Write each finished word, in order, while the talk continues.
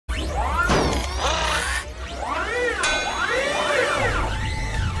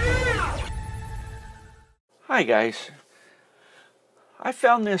Hi guys, I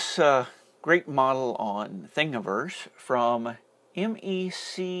found this great model on Thingiverse from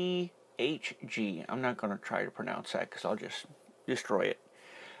MECHG. I'm not going to try to pronounce that because I'll just destroy it.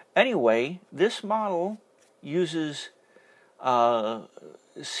 Anyway, this model uses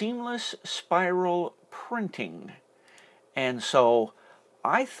seamless spiral printing, and so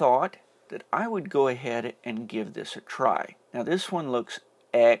I thought that I would go ahead and give this a try. Now this one looks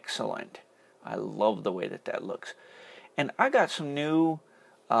excellent. I love the way that looks. And I got some new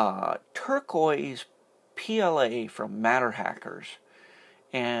turquoise PLA from Matter Hackers,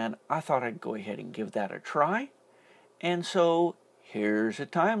 and I thought I'd go ahead and give that a try. And so here's a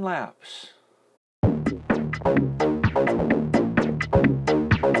time lapse.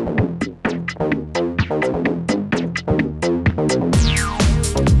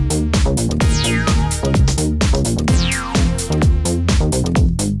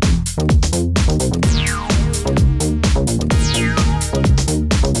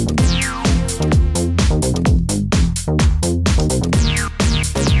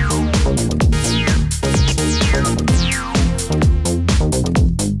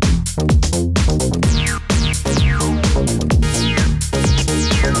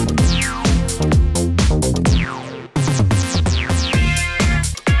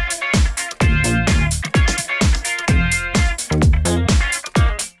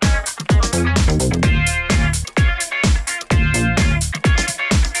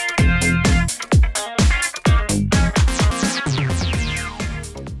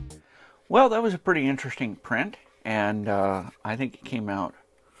 Well, that was a pretty interesting print, and I think it came out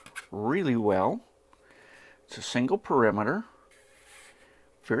really well. It's a single perimeter,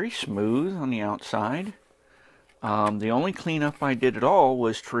 very smooth on the outside. The only cleanup I did at all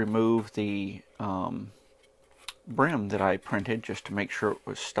was to remove the brim that I printed just to make sure it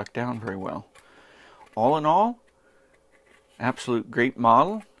was stuck down very well. All in all, absolute great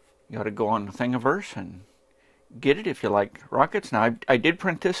model. You ought to go on the Thingiverse and get it if you like rockets. Now, I did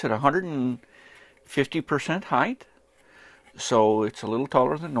print this at 150% height, so it's a little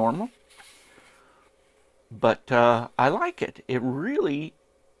taller than normal. But I like it. It really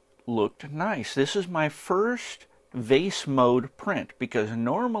looked nice. This is my first vase mode print, because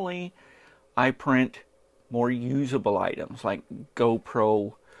normally I print more usable items like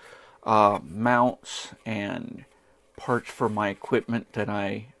GoPro mounts and parts for my equipment that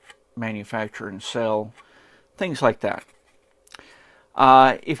I manufacture and sell. Things like that.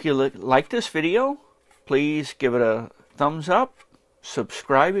 If you like this video, please give it a thumbs up,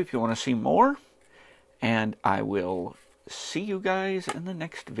 subscribe if you want to see more, and I will see you guys in the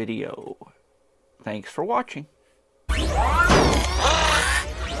next video. Thanks for watching.